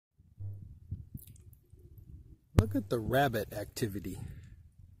Look at the rabbit activity.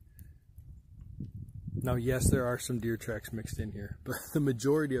 Now, yes, there are some deer tracks mixed in here, but the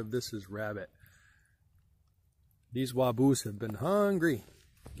majority of this is rabbit. These waboos have been hungry,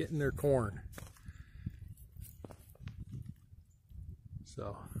 getting their corn.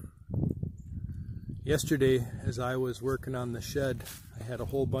 So, yesterday, as I was working on the shed, I had a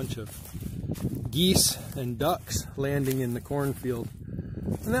whole bunch of geese and ducks landing in the cornfield,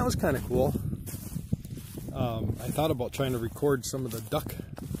 and that was kind of cool. I thought about trying to record some of the duck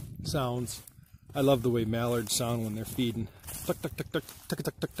sounds. I love the way mallards sound when they're feeding. Tuck, tuck, tuck, tuck, tuck,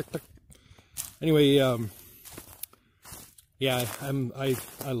 tuck, tuck, tuck, tuck. Anyway, yeah,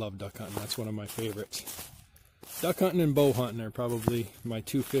 I love duck hunting. That's one of my favorites. Duck hunting and bow hunting are probably my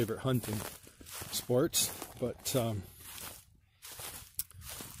two favorite hunting sports. But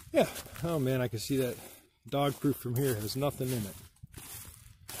yeah, oh man, I can see that dog proof from here has nothing in it.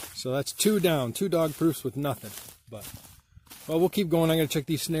 So that's two down, two dog proofs with nothing. But well, we'll keep going. I'm gonna check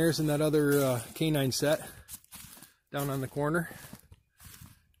these snares in that other canine set down on the corner.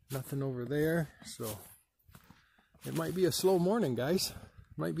 Nothing over there, so it might be a slow morning, guys.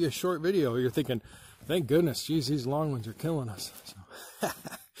 It might be a short video. You're thinking, thank goodness, geez, these long ones are killing us. So,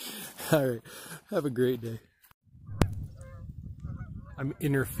 all right, have a great day. I'm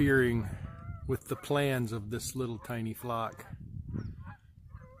interfering with the plans of this little tiny flock.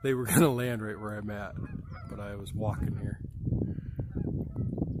 They were gonna land right where I'm at, but I was walking here.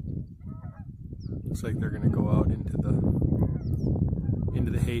 Looks like they're gonna go out into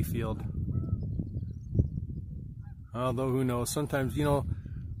the hayfield. Although who knows? Sometimes, you know,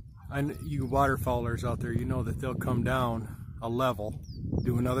 you waterfowlers out there, you know that they'll come down a level,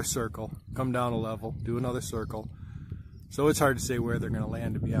 do another circle, come down a level, do another circle. So it's hard to say where they're going to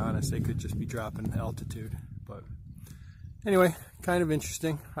land, to be honest. They could just be dropping altitude. But anyway, kind of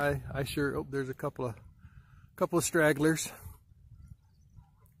interesting. I sure, oh, there's a couple of stragglers.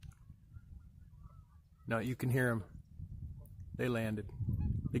 Now you can hear them. They landed.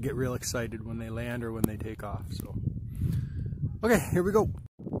 They get real excited when they land or when they take off. So, okay, here we go.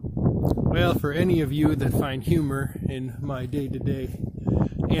 Well, for any of you that find humor in my day-to-day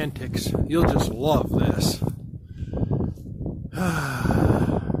antics, you'll just love this.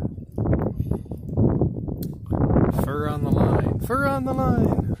 Fur on the line, fur on the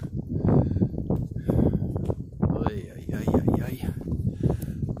line. Ay, ay, ay, ay, ay.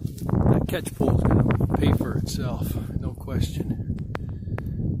 That catch pole is going to pay for itself, no question.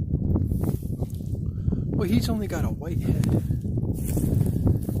 Well, he's only got a white head.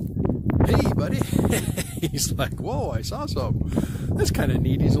 Hey, buddy. He's like, whoa, I saw something. That's kind of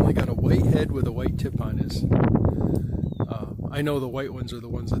neat. He's only got a white head with a white tip on his. I know the white ones are the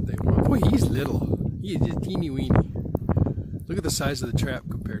ones that they want. Boy, he's little. He's just teeny weeny. Look at the size of the trap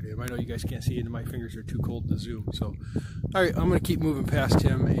compared to him. I know you guys can't see it, and my fingers are too cold to zoom. So, all right, I'm going to keep moving past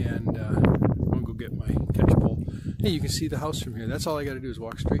him, and I'm going to go get my catch pole. Hey, you can see the house from here. That's all I got to do is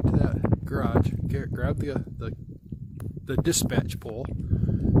walk straight to that garage, grab the dispatch pole,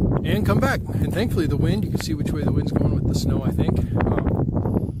 and come back. And thankfully the wind, you can see which way the wind's going with the snow, I think.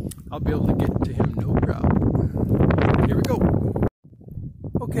 I'll be able to get to him no problem. Here we go.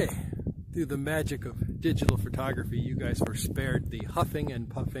 Okay, through the magic of digital photography, you guys were spared the huffing and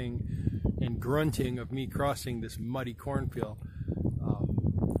puffing and grunting of me crossing this muddy cornfield.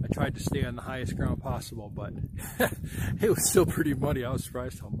 I tried to stay on the highest ground possible, but it was still pretty muddy. I was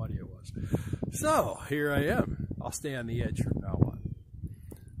surprised how muddy it was. So here I am. I'll stay on the edge from now on.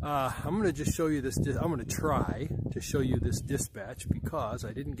 I'm going to just show you this. I'm going to try to show you this dispatch because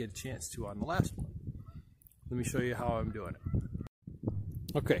I didn't get a chance to on the last one. Let me show you how I'm doing it.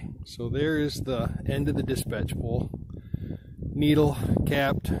 Okay, so there is the end of the dispatch pole. Needle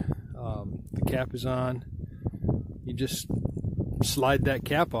capped. The cap is on. You just slide that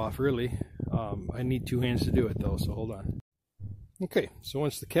cap off, really. I need two hands to do it though, so hold on. Okay, so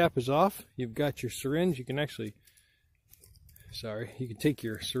once the cap is off, you've got your syringe. You can actually, you can take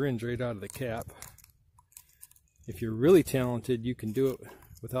your syringe right out of the cap. If you're really talented, you can do it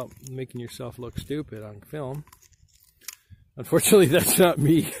without making yourself look stupid on film. Unfortunately, that's not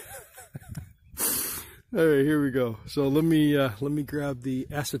me. All right, here we go. So let me grab the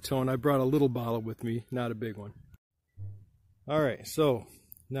acetone. I brought a little bottle with me, not a big one. All right, so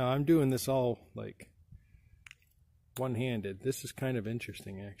now I'm doing this all like one-handed. This is kind of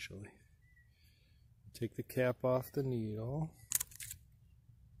interesting, actually. Take the cap off the needle.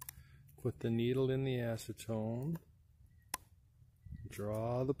 Put the needle in the acetone.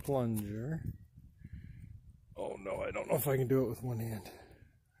 Draw the plunger. Oh no, I don't know if I can do it with one hand.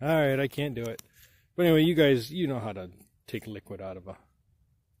 Alright, I can't do it. But anyway, you guys, you know how to take liquid out of a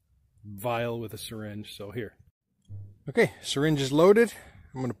vial with a syringe, so here. Okay, syringe is loaded.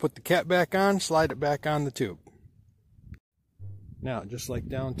 I'm going to put the cap back on, slide it back on the tube. Now, just like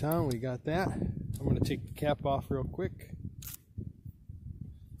downtown, we got that. I'm going to take the cap off real quick.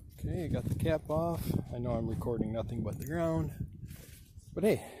 Okay, I got the cap off. I know I'm recording nothing but the ground. But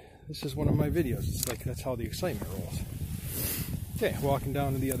hey, this is one of my videos. It's like, that's how the excitement rolls. Okay, walking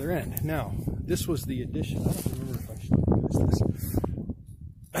down to the other end. Now, this was the addition. I don't remember if I showed you guys this.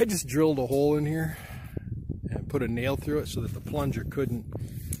 I just drilled a hole in here and put a nail through it so that the plunger couldn't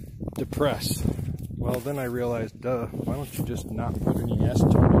depress. Well, then I realized, duh, why don't you just not put any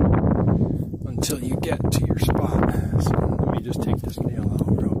acetone in it until you get to your spot. So let me just take this nail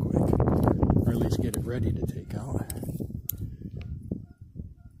out real quick, or at least get it ready to take out.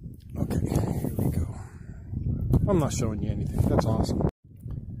 Okay, here we go. I'm not showing you anything. That's awesome.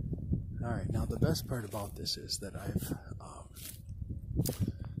 Alright, now the best part about this is that I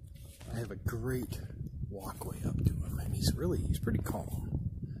have a great walkway up to him, and he's pretty calm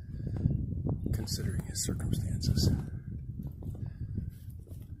considering his circumstances.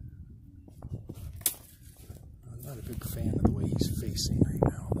 I'm not a big fan of the way he's facing right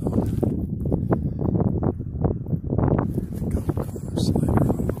now, though. I think I'll come slide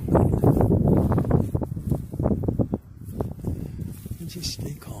around a little bit. And just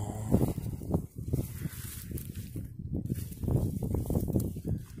stay calm.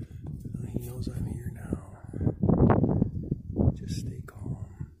 He knows I'm here now. Just stay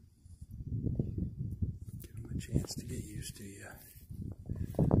calm. Give him a chance to get used to you.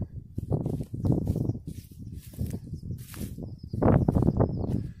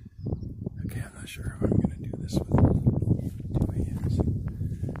 Okay, I'm not sure how I'm going to do this with 2 hands.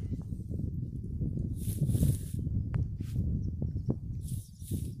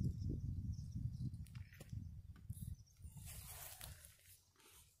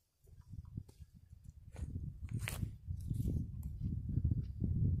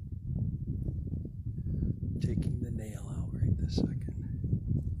 Taking the nail out right this second.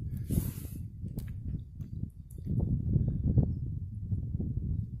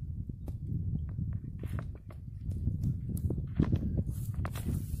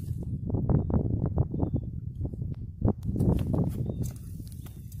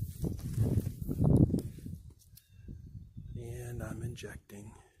 And I'm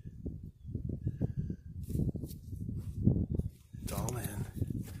injecting. It's all in.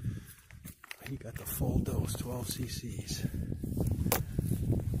 He got the full dose, 12 cc's.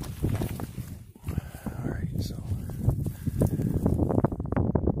 Alright, so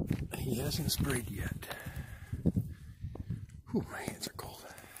he hasn't sprayed yet. Whew, my hands are cold.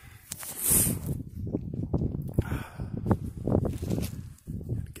 Gotta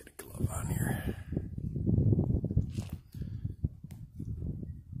get a glove on here.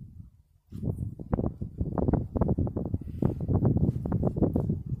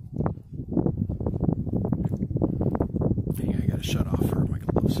 Shut off for my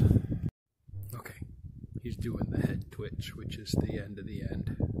gloves. Okay, he's doing the head twitch, which is the end of the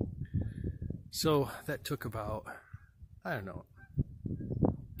end. So that took about, I don't know.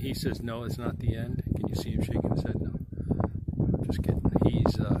 He says no, it's not the end. Can you see him shaking his head? No. Just kidding.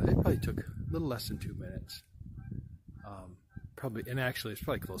 He's it probably took a little less than 2 minutes. Probably, and actually it's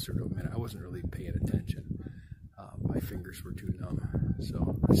probably closer to a minute. I wasn't really paying attention. My fingers were too numb.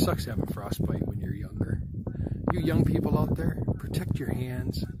 So it sucks having frostbite when you're younger. You young people out there, protect your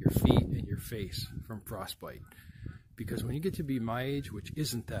hands, your feet, and your face from frostbite. Because when you get to be my age, which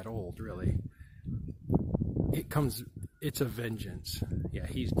isn't that old really, it's a vengeance. Yeah,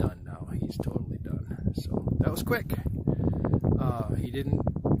 he's done now. He's totally done. So that was quick. He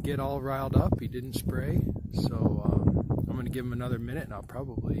didn't get all riled up. He didn't spray. So I'm going to give him another minute, and I'll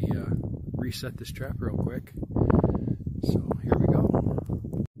probably reset this trap real quick. So here we go.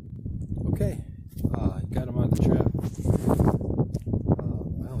 Okay. Got him on the trap.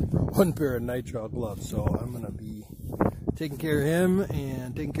 I only brought 1 pair of nitrile gloves, so I'm going to be taking care of him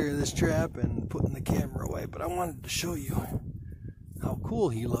and taking care of this trap and putting the camera away. But I wanted to show you how cool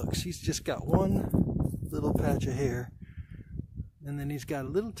he looks. He's just got one little patch of hair, and then he's got a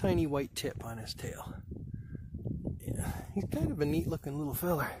little tiny white tip on his tail. Yeah, he's kind of a neat looking little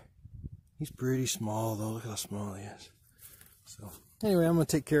fella. He's pretty small though. Look how small he is. So anyway, I'm going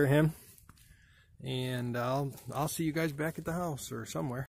to take care of him. And I'll see you guys back at the house or somewhere.